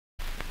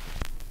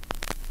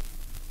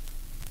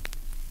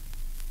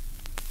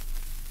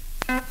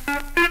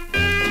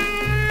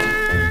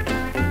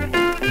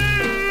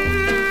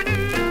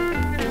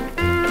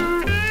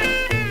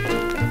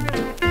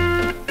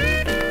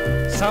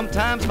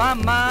Sometimes my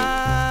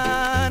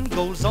mind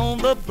goes on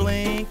the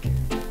blink.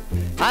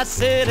 I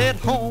sit at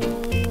home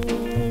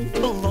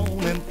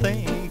alone and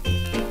think,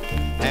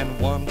 and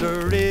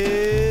wonder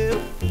if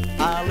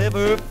I'll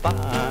ever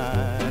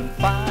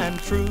find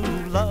true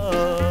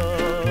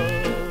love.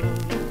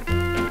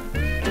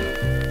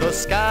 The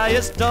sky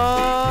is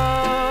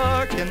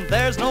dark and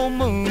there's no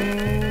moon.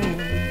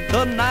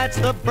 The night's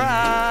the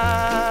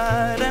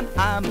bride and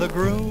I'm the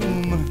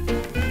groom.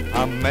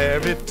 I'm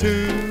married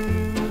to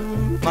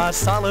my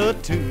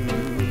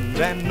solitude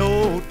and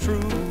no true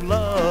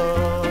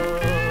love.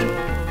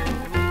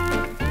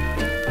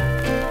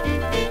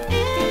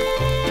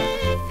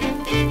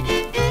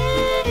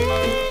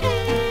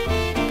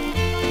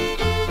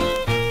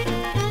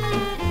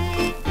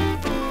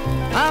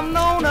 I've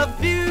known a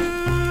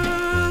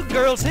few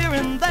girls here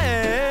and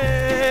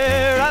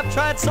there. I've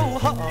tried so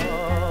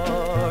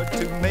hard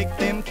to make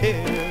them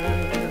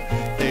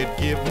care. They'd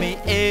give me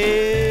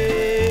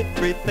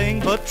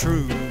everything but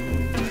true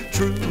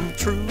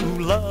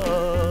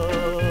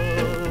love.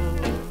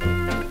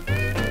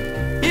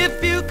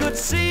 If you could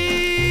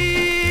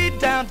see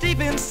down deep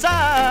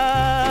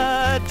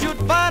inside, you'd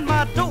find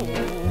my door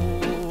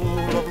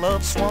of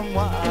love swung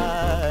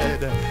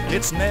wide.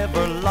 It's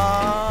never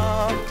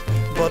locked,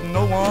 but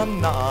no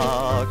one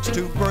knocks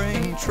to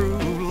bring true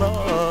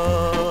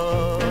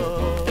love.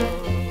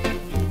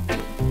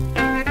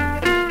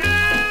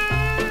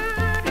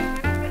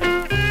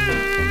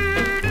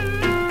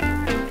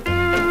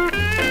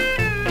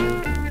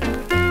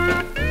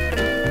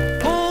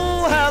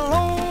 Oh, how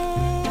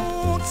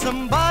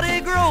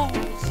somebody grows.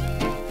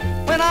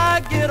 When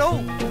I get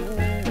old,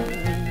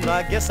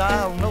 I guess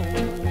I'll know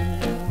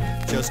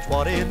just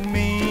what it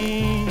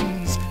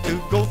means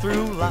to go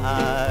through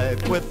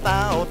life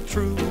without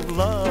true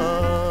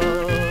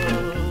love.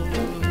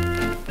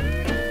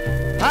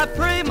 I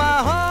pray my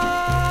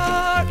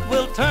heart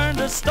will turn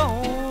to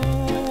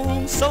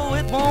stone so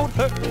it won't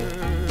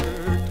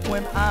hurt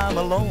when I'm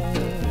alone.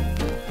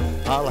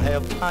 I'll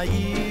have my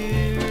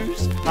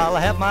years, I'll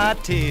have my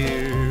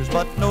tears,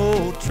 but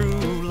no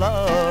true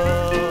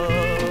love.